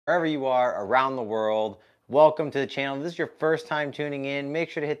wherever you are around the world. Welcome to the channel. If this is your first time tuning in,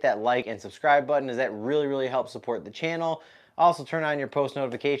 make sure to hit that like and subscribe button, as that really helps support the channel. Also, turn on your post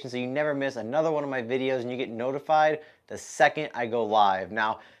notifications so you never miss another one of my videos and you get notified the second I go live.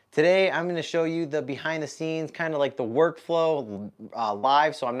 Now, today I'm going to show you the behind the scenes, kind of like the workflow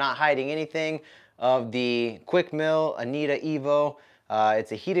live, so I'm not hiding anything, of the Quick Mill Anita Evo.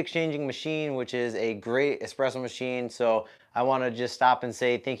 It's a heat exchanging machine, which is a great espresso machine. So I want to just stop and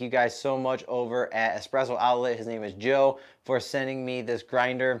say thank you guys so much over at Espresso Outlet. His name is Joe, for sending me this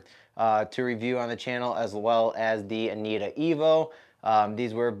grinder to review on the channel, as well as the Anita Evo.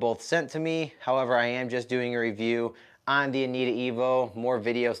 These were both sent to me. However, I am just doing a review on the Anita Evo. More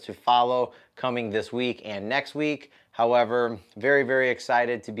videos to follow coming this week and next week. However, very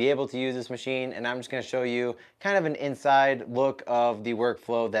excited to be able to use this machine, and I'm just going to show you kind of an inside look of the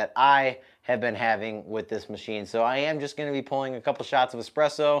workflow that I have been having with this machine. So I am just going to be pulling a couple shots of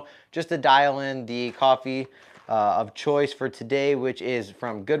espresso just to dial in the coffee of choice for today, which is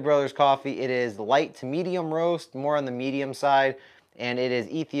from Good Brothers Coffee. It is light to medium roast, more on the medium side, and it is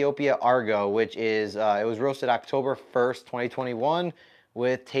Ethiopia Argo, which is, it was roasted October 1st, 2021,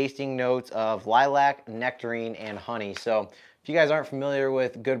 with tasting notes of lilac, nectarine, and honey. So if you guys aren't familiar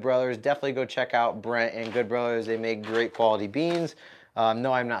with Good Brothers, definitely go check out Brent and Good Brothers. They make great quality beans.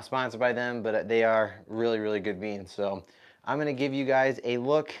 No, I'm not sponsored by them, but they are really good beans. So I'm going to give you guys a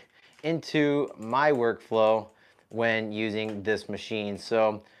look into my workflow when using this machine. So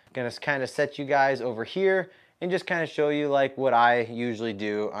I'm going to kind of set you guys over here and just kind of show you like what I usually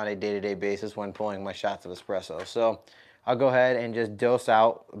do on a day-to-day basis when pulling my shots of espresso. So I'll go ahead and just dose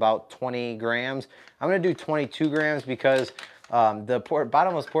out about 20 grams. I'm going to do 22 grams because the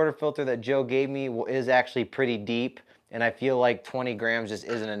bottomless portafilter that Joe gave me is actually pretty deep, and I feel like 20 grams just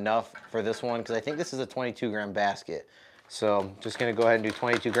isn't enough for this one, because I think this is a 22 gram basket. So I'm just going to go ahead and do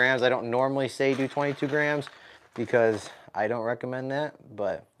 22 grams. I don't normally say do 22 grams because I don't recommend that,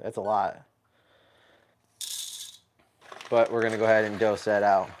 but that's a lot. But we're going to go ahead and dose that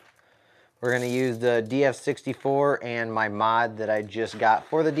out. We're going to use the DF64 and my mod that I just got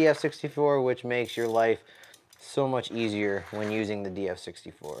for the DF64, which makes your life so much easier when using the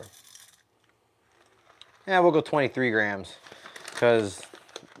DF64. Yeah, we'll go 23 grams because,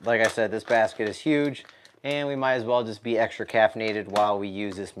 like I said, this basket is huge and we might as well just be extra caffeinated while we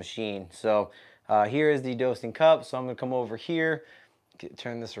use this machine. So here is the dosing cup. So I'm going to come over here,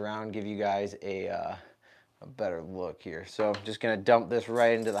 turn this around, give you guys a better look here. So I'm just going to dump this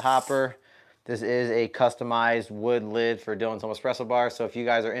right into the hopper. This is a customized wood lid for Dylan's Home Espresso Bar. So if you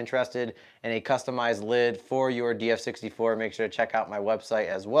guys are interested in a customized lid for your DF64, make sure to check out my website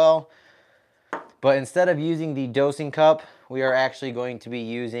as well. But instead of using the dosing cup, we are actually going to be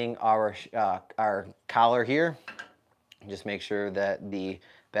using our collar here. Just make sure that the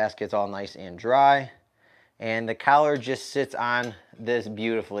basket's all nice and dry. And the collar just sits on this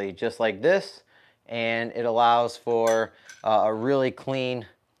beautifully, just like this. And it allows for a really clean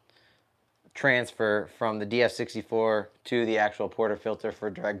transfer from the DF64 to the actual portafilter for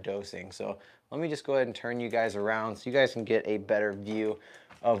direct dosing. So let me just go ahead and turn you guys around so you guys can get a better view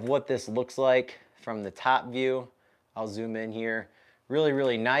of what this looks like from the top view. I'll zoom in here.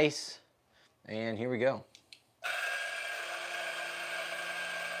 Really nice. And here we go.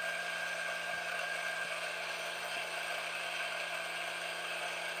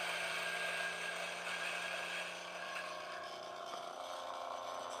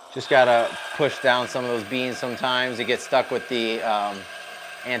 Just gotta push down some of those beans sometimes. It gets stuck with the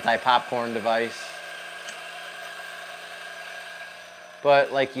anti-popcorn device.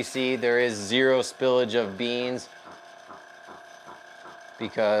 But like you see, there is zero spillage of beans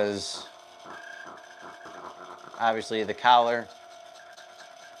because obviously the collar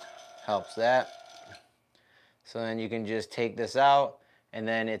helps that. So then you can just take this out and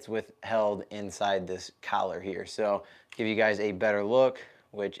then it's withheld inside this collar here. So give you guys a better look,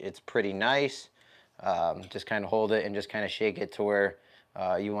 which it's pretty nice. Just kind of hold it and just kind of shake it to where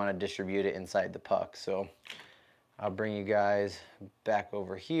you want to distribute it inside the puck. So I'll bring you guys back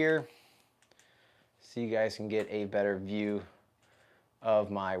over here so you guys can get a better view of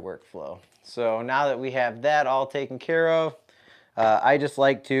my workflow. So now that we have that all taken care of, I just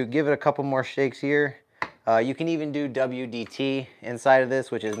like to give it a couple more shakes here. You can even do WDT inside of this,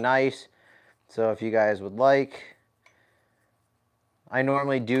 which is nice. So if you guys would like, I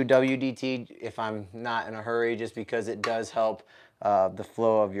normally do WDT if I'm not in a hurry, just because it does help the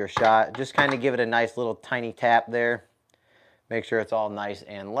flow of your shot. Just kind of give it a nice little tiny tap there. Make sure it's all nice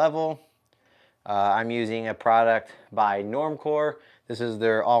and level. I'm using a product by Normcore. This is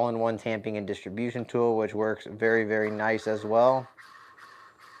their all-in-one tamping and distribution tool, which works very nice as well.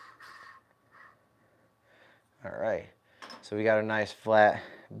 All right, so we got a nice flat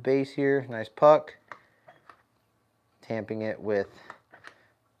base here, nice puck. Tamping it with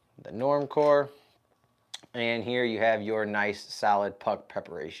the Normcore. And here you have your nice solid puck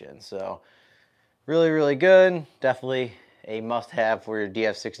preparation. So really, really good. Definitely a must-have for your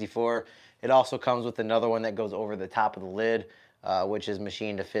DF64. It also comes with another one that goes over the top of the lid, which is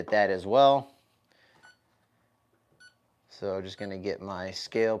machined to fit that as well. So just going to get my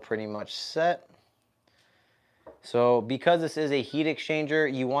scale pretty much set. So because this is a heat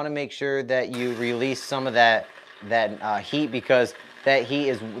exchanger, you want to make sure that you release some of that heat, because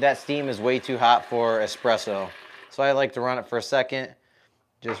that steam is way too hot for espresso. So I like to run it for a second,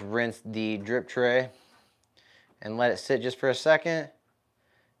 just rinse the drip tray and let it sit just for a second,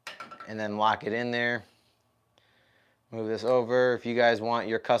 and then lock it in there. Move this over. If you guys want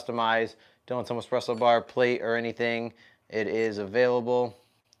your customized Don't Some Espresso bar plate or anything, it is available.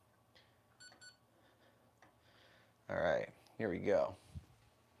 All right, here we go.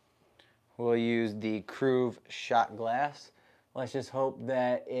 We'll use the Cruve shot glass. Let's just hope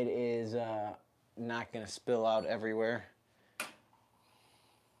that it is not going to spill out everywhere.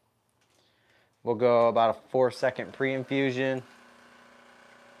 We'll go about a 4-second pre-infusion.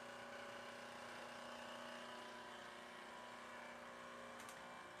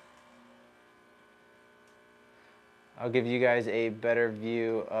 I'll give you guys a better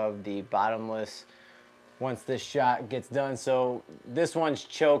view of the bottomless once this shot gets done. So this one's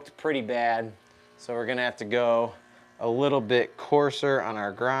choked pretty bad, so we're gonna have to go a little bit coarser on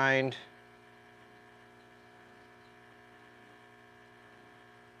our grind.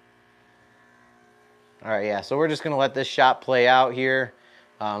 All right, yeah, so we're just gonna let this shot play out here.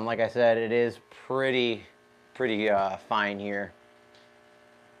 Like I said, it is pretty fine here.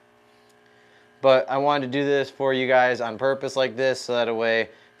 But I wanted to do this for you guys on purpose like this, so that way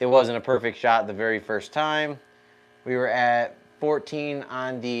it wasn't a perfect shot the very first time. We were at 14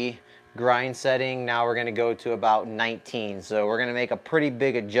 on the grind setting. Now we're gonna go to about 19. So we're gonna make a pretty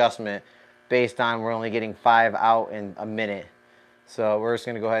big adjustment based on we're only getting 5 out in a minute. So we're just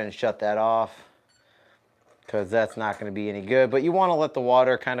gonna go ahead and shut that off, because that's not gonna be any good. But you wanna let the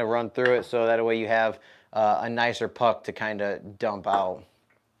water kind of run through it, so that way you have a nicer puck to kind of dump out.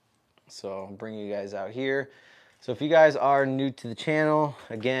 So I'll bring you guys out here. So if you guys are new to the channel,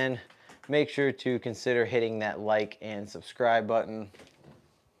 again, make sure to consider hitting that like and subscribe button.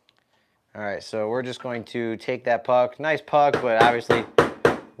 All right, so we're just going to take that puck, nice puck, but obviously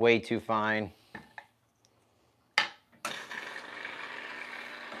way too fine.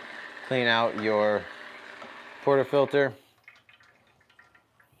 Clean out your portafilter.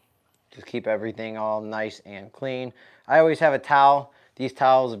 Just keep everything all nice and clean. I always have a towel. These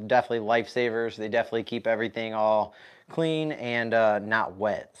towels are definitely lifesavers. They definitely keep everything all clean and not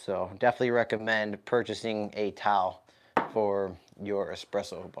wet. So definitely recommend purchasing a towel for your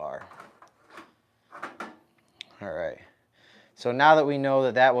espresso bar. All right. So now that we know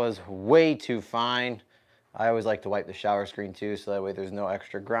that that was way too fine, I always like to wipe the shower screen too, so that way there's no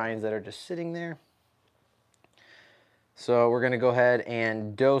extra grinds that are just sitting there. So we're going to go ahead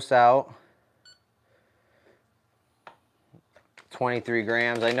and dose out 23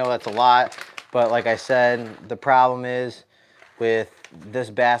 grams. I know that's a lot, but like I said, the problem is with this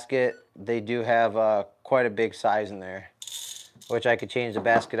basket, they do have quite a big size in there, which I could change the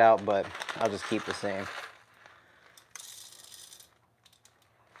basket out, but I'll just keep the same.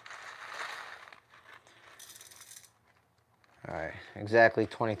 All right, exactly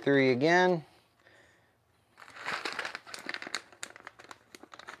 23 again.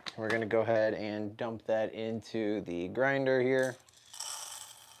 We're going to go ahead and dump that into the grinder here.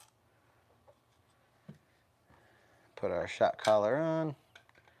 Put our shot collar on.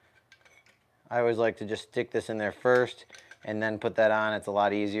 I always like to just stick this in there first and then put that on. It's a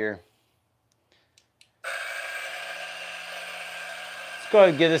lot easier. Let's go ahead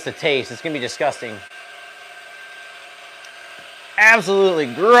and give this a taste. It's going to be disgusting.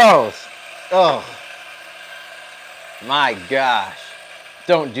 Absolutely gross. Oh my gosh.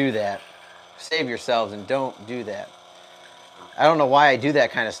 Don't do that. Save yourselves and don't do that. I don't know why I do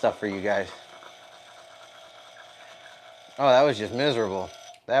that kind of stuff for you guys. Oh, that was just miserable.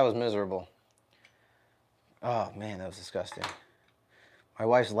 That was miserable. Oh man, that was disgusting. My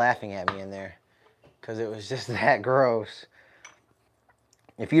wife's laughing at me in there because it was just that gross.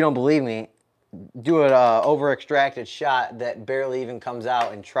 If you don't believe me, do an over-extracted shot that barely even comes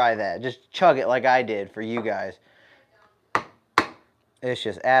out and try that. Just chug it like I did for you guys. It's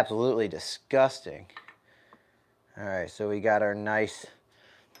just absolutely disgusting. All right, so we got our nice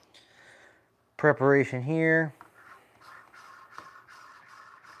preparation here.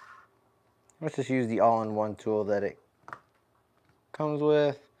 let's just use the all-in-one tool that it comes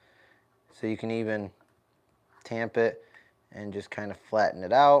with. So you can even tamp it and just kind of flatten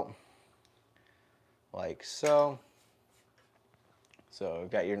it out like so. So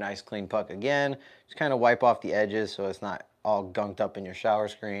got your nice clean puck again. Just kind of wipe off the edges so it's not all gunked up in your shower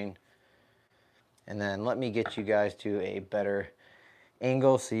screen. And then let me get you guys to a better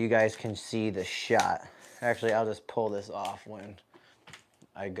angle so you guys can see the shot. Actually, I'll just pull this off when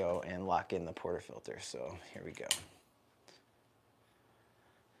I go and lock in the portafilter. So here we go.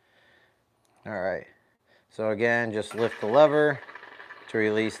 All right. So again, just lift the lever to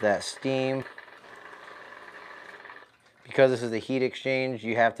release that steam. Because this is a heat exchange,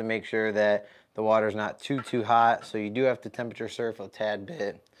 you have to make sure that the water is not too hot. So you do have to temperature surf a tad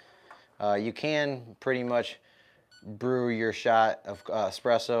bit. You can pretty much brew your shot of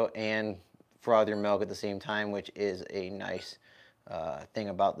espresso and froth your milk at the same time, which is a nice thing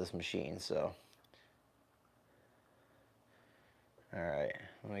about this machine. So, all right,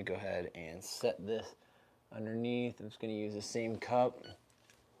 let me go ahead and set this underneath. I'm just going to use the same cup.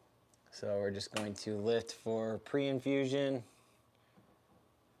 So we're just going to lift for pre-infusion.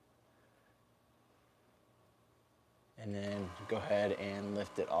 And then go ahead and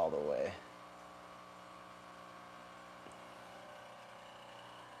lift it all the way.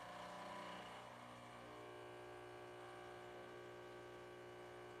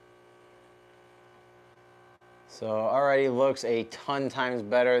 So already looks a ton times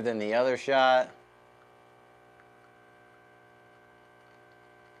better than the other shot.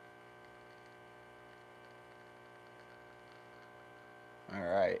 All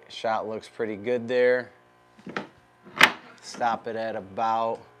right, shot looks pretty good there. Stop it at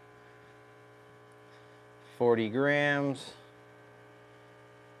about 40 grams.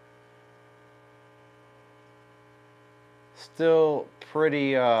 Still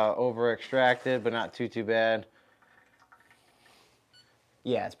pretty over extracted, but not too bad.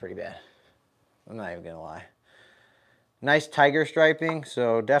 Yeah, it's pretty bad. I'm not even gonna lie. Nice tiger striping,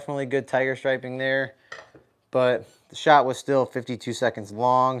 so definitely good tiger striping there. But the shot was still 52 seconds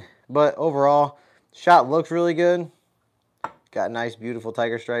long. But overall, shot looks really good. Got nice, beautiful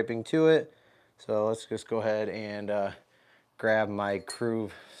tiger striping to it. So let's just go ahead and grab my Crew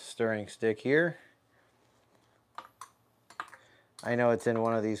stirring stick here. I know it's in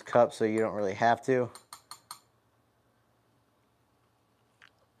one of these cups, so you don't really have to.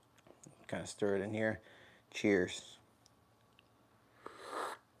 Kind of stir it in here. Cheers.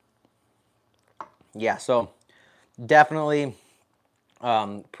 Yeah, so definitely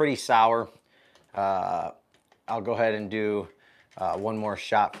pretty sour. I'll go ahead and do one more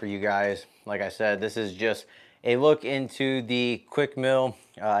shot for you guys. Like I said, this is just a look into the Quick Mill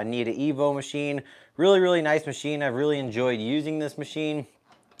Anita Evo machine. Really nice machine. I've really enjoyed using this machine.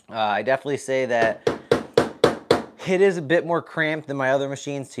 I definitely say that it is a bit more cramped than my other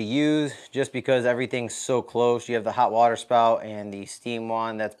machines to use just because everything's so close. You have the hot water spout and the steam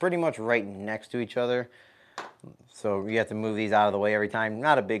wand that's pretty much right next to each other. So you have to move these out of the way every time.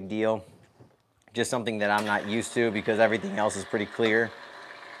 Not a big deal. Just something that I'm not used to because everything else is pretty clear.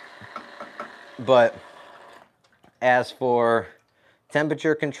 But as for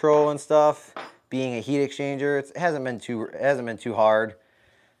temperature control and stuff, being a heat exchanger, it hasn't been too hard.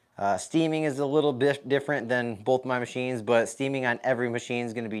 Steaming is a little bit different than both my machines, but steaming on every machine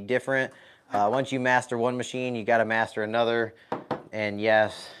is going to be different. Once you master one machine, you got to master another. And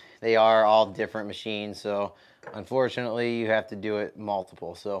yes, they are all different machines, so unfortunately you have to do it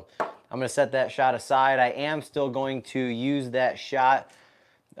multiple. So I'm going to set that shot aside. I am still going to use that shot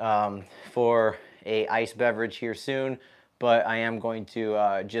for a iced beverage here soon, but I am going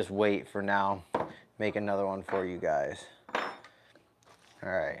to just wait for now, make another one for you guys. All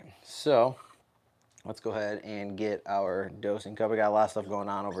right, so let's go ahead and get our dosing cup. We got a lot of stuff going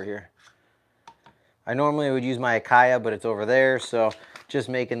on over here. I normally would use my Akaya, but it's over there, so just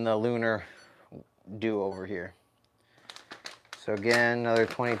making the lunar do over here. So again, another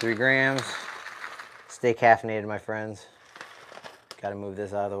 23 grams. Stay caffeinated, my friends. Got to move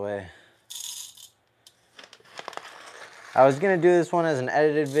this out of the way. I was going to do this one as an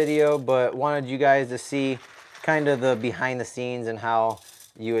edited video, but wanted you guys to see kind of the behind the scenes and how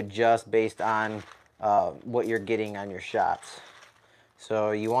you adjust based on what you're getting on your shots.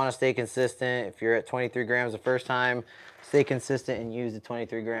 So you want to stay consistent. If you're at 23 grams the first time, stay consistent and use the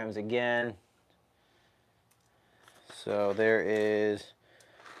 23 grams again. So there is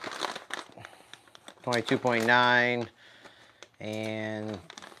 22.9 and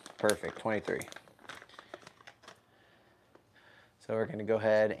perfect, 23. So we're going to go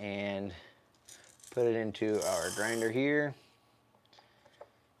ahead and put it into our grinder here.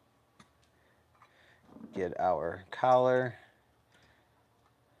 get our collar,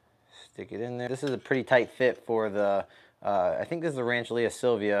 stick it in there. This is a pretty tight fit for the, I think this is the Rancheria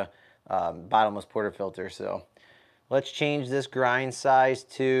Sylvia bottomless portafilter. So let's change this grind size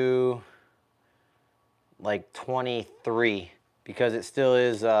to like 23 because it still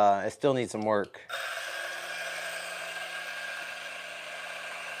is, it still needs some work.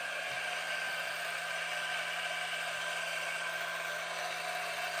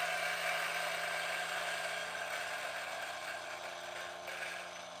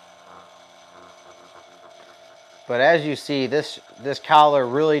 But as you see, this collar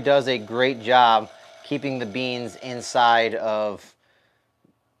really does a great job keeping the beans inside of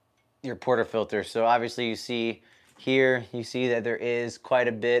your portafilter. So obviously you see here, you see that there is quite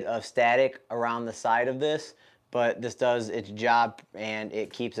a bit of static around the side of this, but this does its job and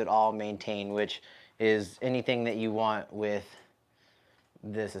it keeps it all maintained, which is anything that you want with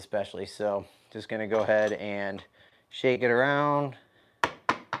this especially. So just gonna go ahead and shake it around.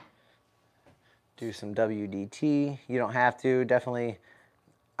 Do some WDT. You don't have to, definitely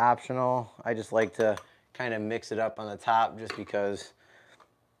optional. I just like to kind of mix it up on the top just because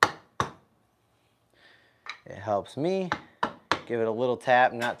it helps me. Give it a little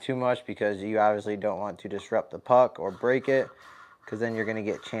tap, not too much because you obviously don't want to disrupt the puck or break it because then you're going to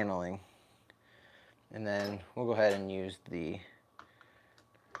get channeling. And then we'll go ahead and use the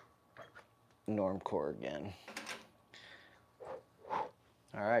Normcore again.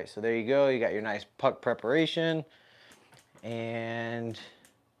 All right, so there you go. You got your nice puck preparation. And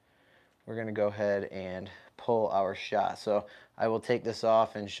we're gonna go ahead and pull our shot. So I will take this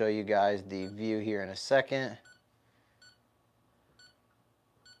off and show you guys the view here in a second.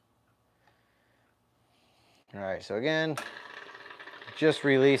 All right, so again, just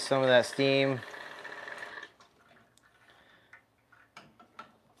release some of that steam.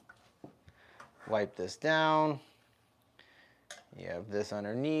 Wipe this down. You have this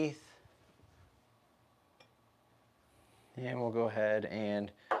underneath. And we'll go ahead and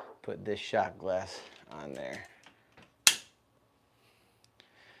put this shot glass on there.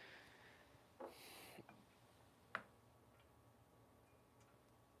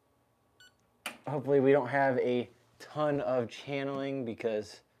 Hopefully we don't have a ton of channeling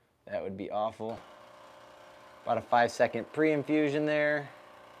because that would be awful. About a 5-second pre-infusion there.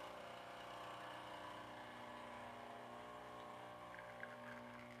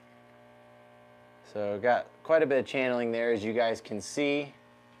 So got quite a bit of channeling there, as you guys can see.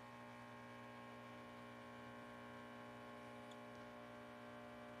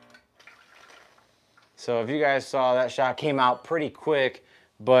 So if you guys saw, that shot came out pretty quick,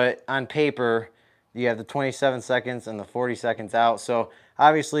 but on paper, you have the 27 seconds and the 40 seconds out. So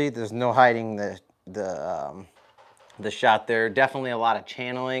obviously there's no hiding the shot there. Definitely a lot of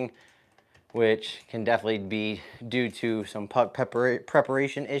channeling, which can definitely be due to some puck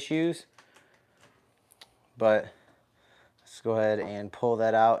preparation issues. But let's go ahead and pull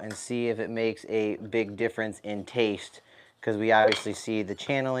that out and see if it makes a big difference in taste, because we obviously see the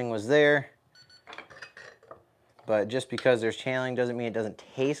channeling was there, but just because there's channeling doesn't mean it doesn't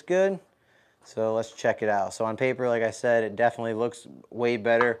taste good. So let's check it out. So on paper, like I said, it definitely looks way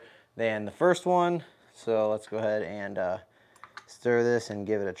better than the first one. So let's go ahead and stir this and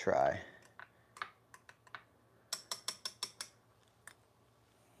give it a try.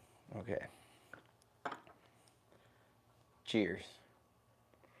 Okay. Cheers.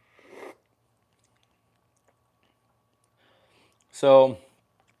 So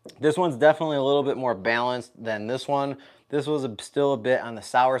this one's definitely a little bit more balanced than this one. This was still a bit on the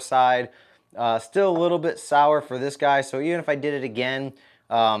sour side. Still a little bit sour for this guy. So even if I did it again,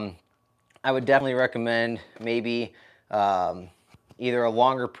 I would definitely recommend maybe either a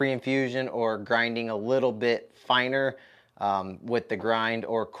longer pre-infusion or grinding a little bit finer with the grind,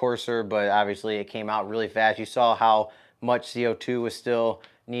 or coarser, but obviously it came out really fast. You saw how much CO2 was still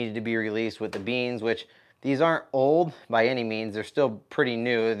needed to be released with the beans, which these aren't old by any means. They're still pretty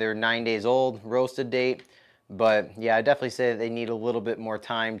new. They're 9 days old, roasted date. But yeah, I definitely say that they need a little bit more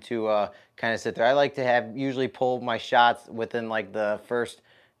time to kind of sit there. I like to have usually pull my shots within like the first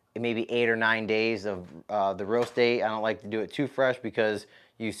maybe 8 or 9 days of the roast date. I don't like to do it too fresh because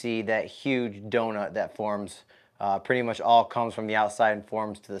you see that huge donut that forms. Pretty much all comes from the outside and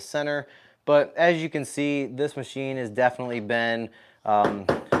forms to the center. But as you can see, this machine has definitely been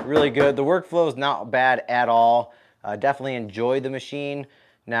really good. The workflow is not bad at all. Definitely enjoyed the machine.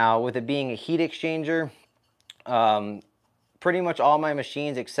 Now, with it being a heat exchanger, pretty much all my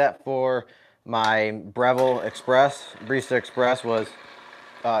machines except for my Breville Express, Barista Express,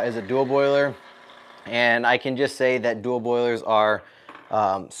 is a dual boiler. And I can just say that dual boilers are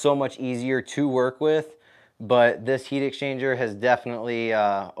so much easier to work with. but this heat exchanger has definitely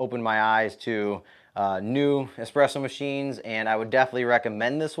opened my eyes to new espresso machines, and I would definitely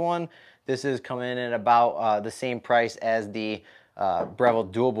recommend this one. This is coming in at about the same price as the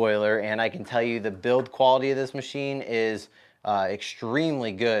Breville dual boiler, and I can tell you the build quality of this machine is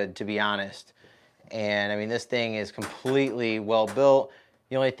extremely good, to be honest. And I mean, this thing is completely well built.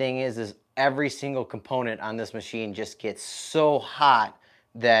 The only thing is every single component on this machine just gets so hot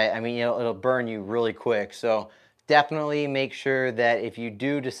that, I mean, it'll burn you really quick. So definitely make sure that if you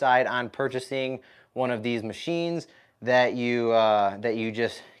do decide on purchasing one of these machines, that you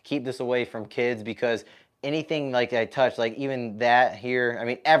just keep this away from kids, because anything like I touch, like even that here, I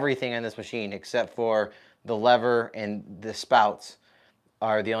mean, everything on this machine except for the lever and the spouts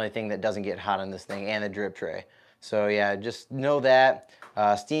are the only thing that doesn't get hot on this thing, and the drip tray. So yeah, just know that.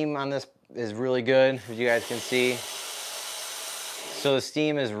 Steam on this is really good, as you guys can see. So the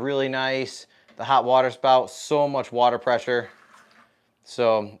steam is really nice. The hot water spout, so much water pressure.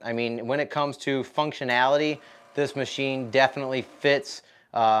 So, I mean, when it comes to functionality, this machine definitely fits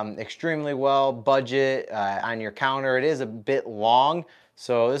extremely well. Budget on your counter. It is a bit long,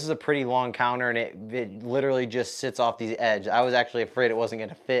 so this is a pretty long counter, and it literally just sits off the edge. I was actually afraid it wasn't going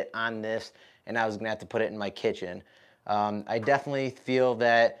to fit on this, and I was going to have to put it in my kitchen. I definitely feel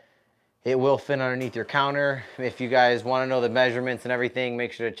that it will fit underneath your counter. If you guys want to know the measurements and everything,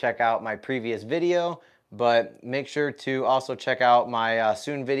 make sure to check out my previous video. But make sure to also check out my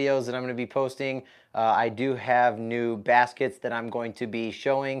soon videos that I'm going to be posting. I do have new baskets that I'm going to be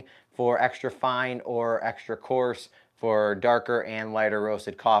showing for extra fine or extra coarse for darker and lighter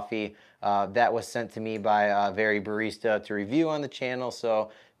roasted coffee. That was sent to me by a very barista to review on the channel, so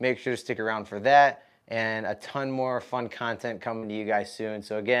make sure to stick around for that, and a ton more fun content coming to you guys soon.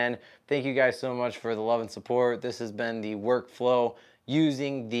 So again, thank you guys so much for the love and support. This has been the workflow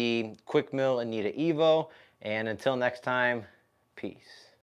using the Quick Mill Anita Evo, and until next time, peace.